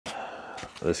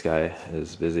this guy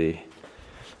is busy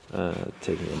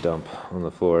taking a dump on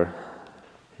the floor.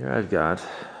 Here I've got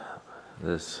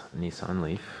this Nissan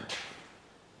Leaf.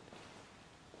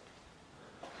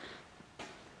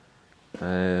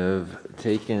 I've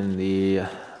taken the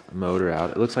motor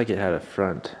out. It looks like it had a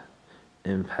front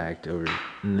impact over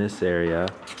in this area,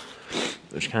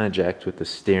 which kind of jacked with the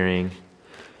steering,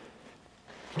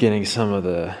 getting some of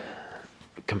the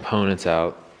components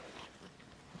out.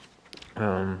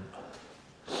 But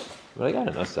I got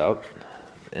enough out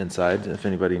inside if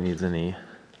anybody needs any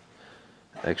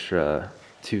extra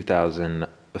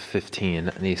 2015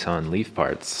 Nissan Leaf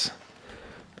parts.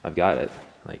 I've got it,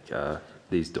 like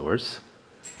these doors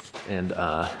and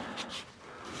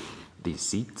these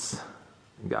seats.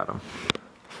 Got them.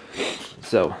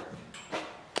 So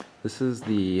this is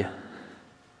the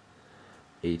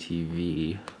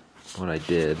ATV. What I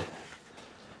did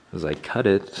was I cut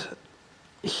it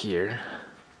here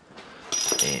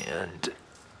and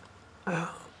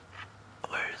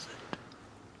where is it?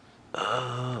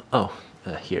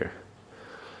 Here.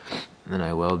 And then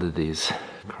I welded these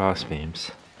cross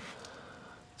beams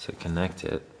to connect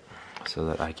it so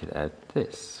that I could add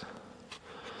this.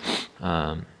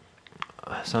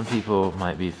 Some people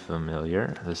might be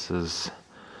familiar. This is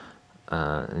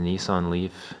a Nissan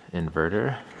Leaf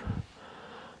inverter.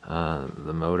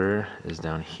 The motor is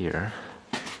down here.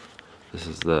 This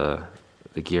is the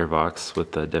gearbox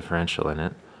with the differential in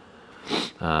it.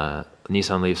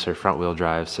 Nissan Leafs are front wheel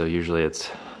drive, so usually it's,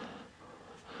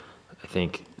 I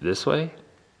think, this way.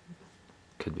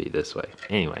 Could be this way.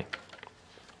 Anyway,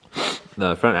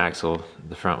 the front axle,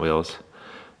 the front wheels,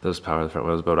 those power the front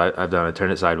wheels, but I've done it,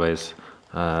 turned it sideways.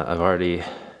 I've already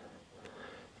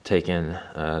taken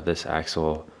this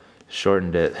axle,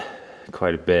 shortened it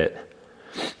quite a bit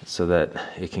so that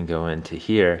it can go into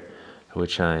here,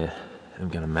 which I am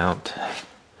going to mount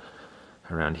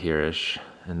around here-ish,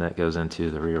 and that goes into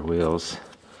the rear wheels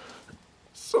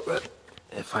so that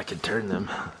if I could turn them,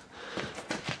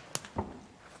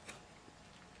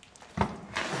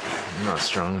 I'm not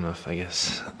strong enough, I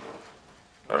guess.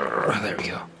 There we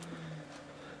go.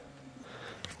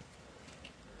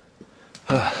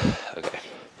 Okay,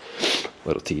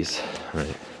 little tease,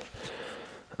 right?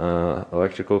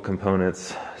 Electrical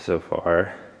components so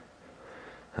far.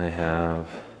 I have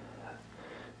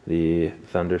the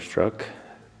Thunderstruck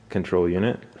control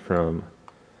unit from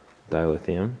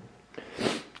Dilithium.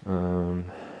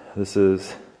 This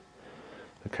is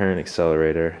the current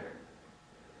accelerator.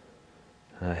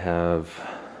 I have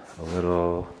a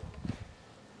little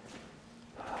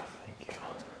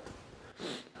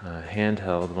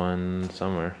handheld one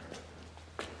somewhere.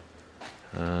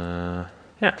 Yeah,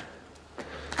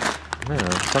 I don't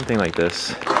know, something like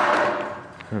this.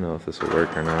 I don't know if this will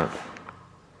work or not.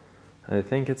 I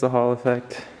think it's a Hall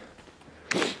effect.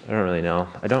 I don't really know.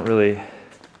 I don't really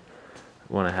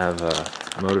want to have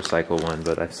a motorcycle one,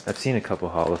 but I've seen a couple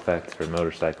Hall effects for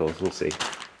motorcycles. We'll see.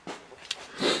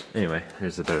 Anyway,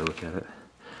 here's a better look at it.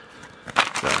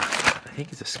 So, I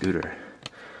think it's a scooter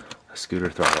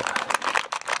throttle.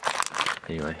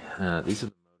 Anyway, these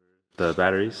are the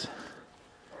batteries.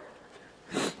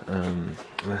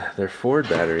 They're Ford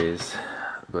batteries,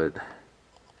 but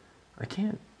I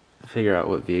can't figure out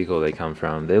what vehicle they come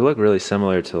from. They look really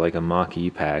similar to like a Mach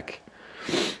E-Pack,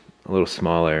 a little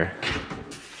smaller.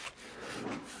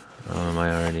 Am I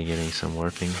already getting some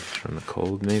warping from the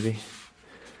cold, maybe?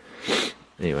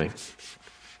 Anyway, it's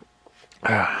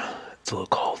a little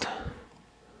cold.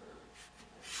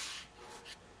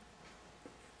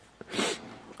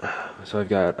 So I've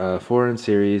got 4 in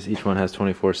series. Each one has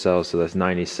 24 cells, so that's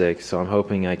 96. So I'm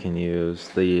hoping I can use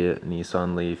the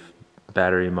Nissan Leaf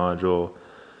battery module,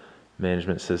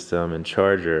 management system, and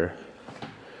charger.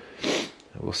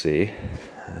 We'll see.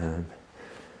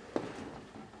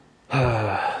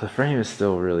 The frame is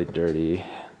still really dirty.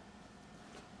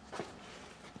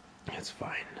 It's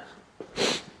fine.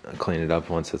 I'll clean it up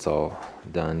once it's all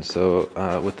done. So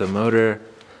with the motor,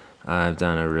 I've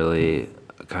done a really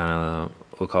kind of,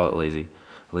 we'll call it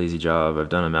lazy job. I've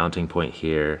done a mounting point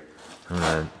here. I'm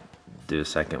gonna do a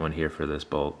second one here for this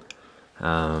bolt.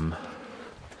 Let's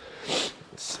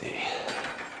see.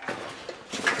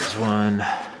 There's one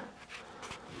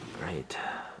right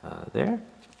there,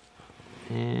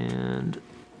 and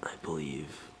I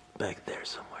believe back there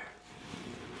somewhere.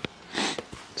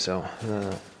 So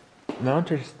the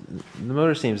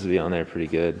motor seems to be on there pretty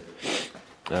good.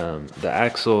 The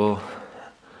axle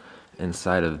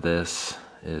inside of this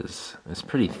is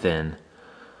pretty thin.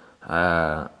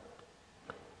 I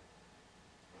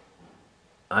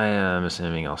am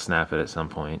assuming I'll snap it at some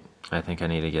point. I think I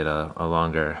need to get a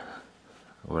longer,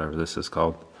 whatever this is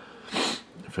called.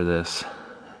 for this.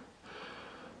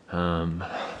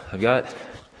 I've got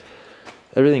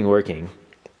everything working.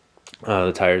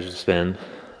 The tires will spin.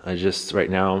 I just right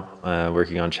now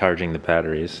working on charging the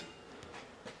batteries.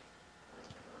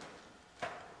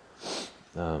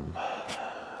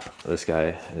 This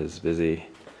guy is busy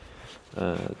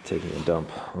taking a dump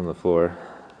on the floor.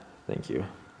 Thank you.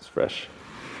 It's fresh.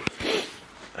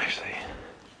 Actually,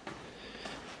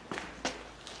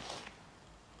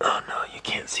 oh no, you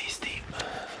can't see steam.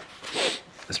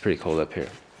 It's pretty cold up here.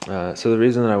 So the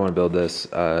reason that I want to build this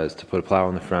is to put a plow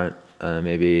on the front,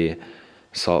 maybe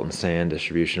salt and sand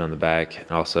distribution on the back,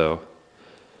 and also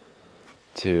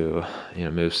to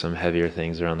move some heavier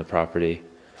things around the property.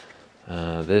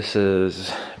 This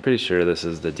is, I'm pretty sure this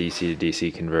is the DC to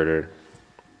DC converter.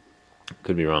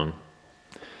 Could be wrong.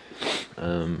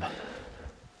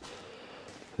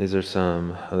 These are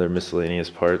some other miscellaneous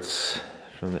parts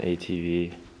from the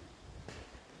ATV.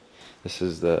 This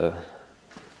is the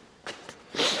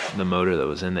motor that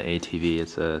was in the ATV.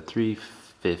 It's a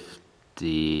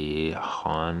 350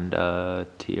 Honda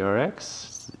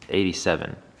TRX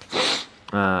 87.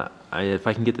 If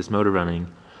I can get this motor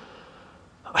running,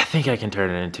 I think I can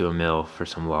turn it into a mill for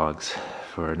some logs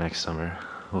for next summer.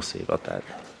 We'll see about that.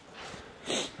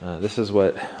 This is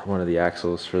what one of the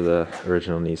axles for the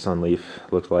original Nissan Leaf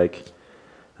looked like.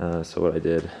 So what I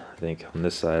did, I think on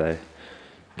this side,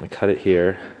 I cut it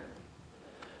here,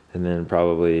 and then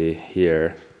probably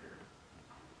here,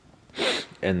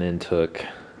 and then took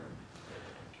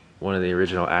one of the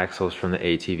original axles from the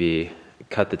ATV,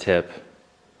 cut the tip,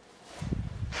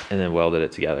 and then welded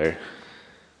it together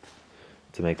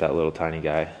to make that little tiny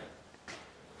guy.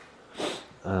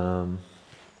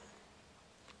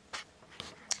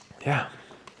 Yeah.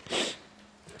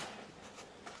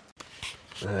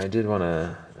 I did want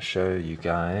to show you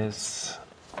guys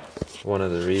one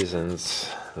of the reasons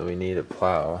that we need a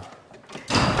plow.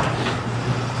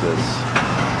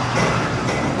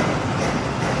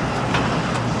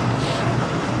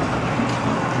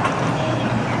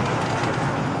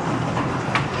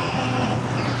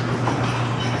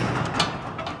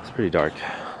 It's pretty dark.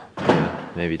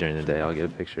 Maybe during the day I'll get a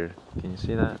picture. Can you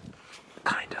see that?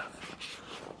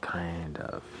 Kind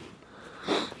of.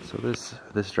 So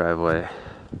this driveway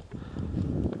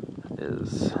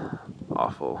is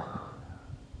awful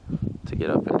to get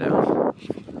up and down.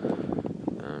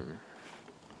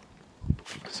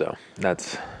 So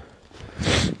that's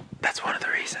one of the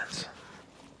reasons.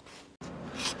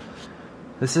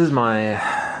 This is my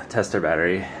tester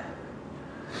battery.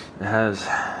 It has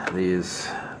these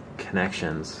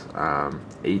connections,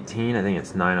 18, I think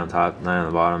it's 9 on top, 9 on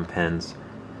the bottom, pins.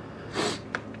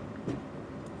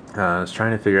 I was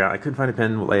trying to figure out, I couldn't find a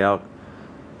pin layout,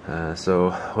 so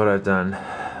what I've done,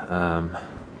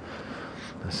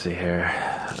 let's see here,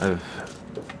 I've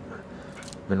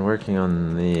been working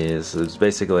on these. It's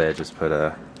basically I just put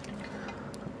a,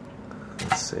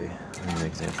 let's see, give me an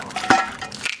example.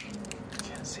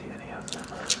 Can't see any of them.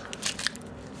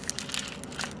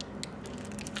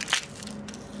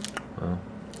 Well,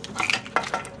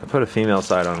 I put a female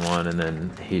side on one and then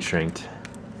heat shrinked.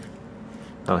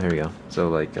 Oh, here we go. So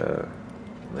like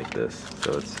this.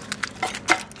 So it's,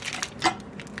 I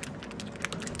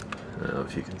don't know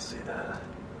if you can see that.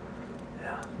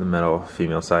 Yeah, the metal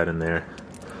female side in there.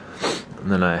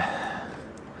 And then I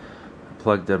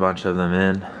plugged a bunch of them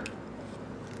in,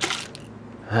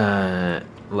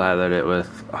 lathered it with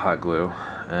hot glue,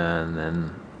 and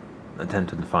then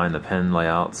attempted to find the pin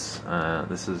layouts.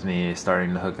 This is me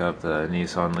starting to hook up the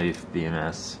Nissan Leaf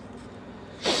BMS.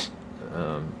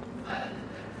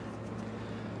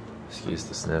 Excuse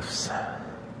the sniffs.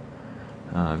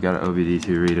 I've got an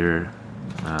OBD2 reader,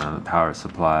 the power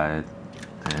supply,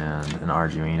 and an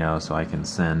Arduino so I can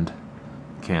send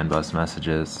CAN bus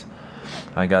messages.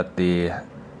 I got the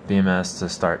BMS to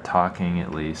start talking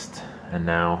at least, and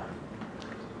now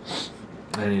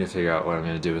I need to figure out what I'm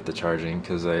going to do with the charging,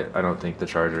 because I don't think the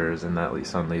charger is in that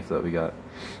Nissan Leaf that we got.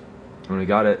 When we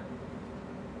got it,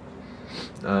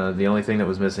 the only thing that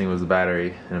was missing was the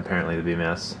battery and apparently the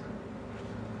BMS.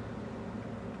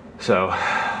 So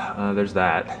there's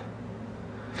that.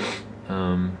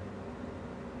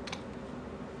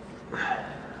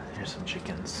 Here's some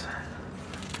chickens.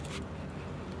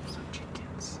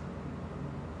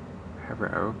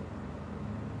 Hello.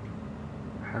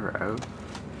 Hello.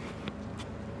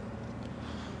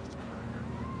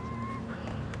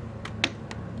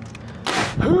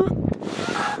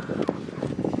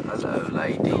 Hello,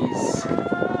 ladies.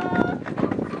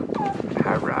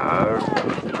 Hello.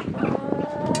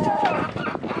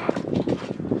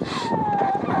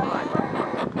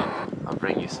 I'll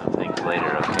bring you some things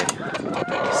later, okay? I'll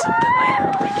bring you something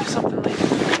later. something later.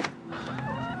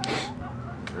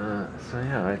 So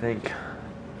yeah, I think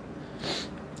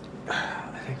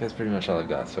that's pretty much all I've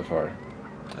got so far.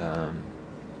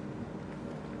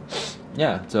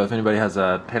 Yeah, so if anybody has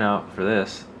a pinout for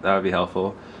this, that would be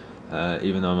helpful,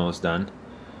 even though I'm almost done.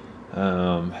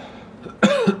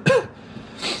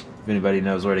 If anybody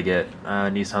knows where to get a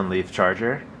Nissan Leaf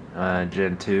charger,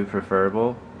 Gen 2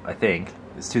 preferable, I think.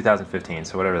 It's 2015,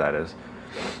 so whatever that is.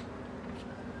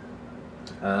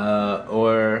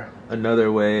 Or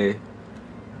another way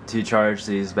to charge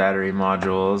these battery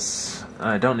modules.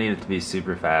 I don't need it to be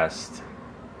super fast.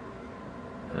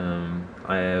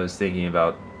 I was thinking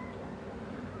about,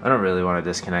 I don't really want to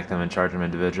disconnect them and charge them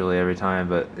individually every time,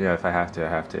 but yeah, if I have to, I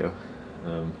have to.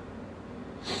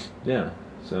 Yeah,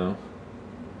 so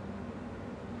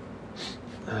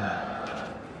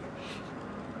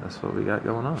that's what we got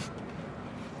going on.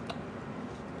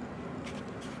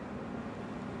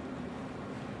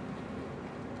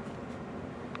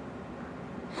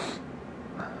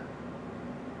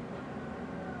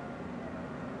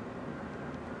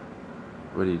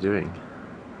 What are you doing?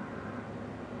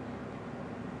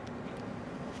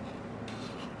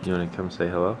 You want to come say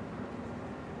hello?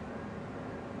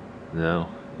 No,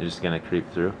 you're just gonna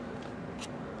creep through?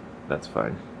 That's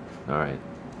fine. Alright.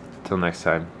 Till next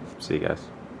time. See you guys.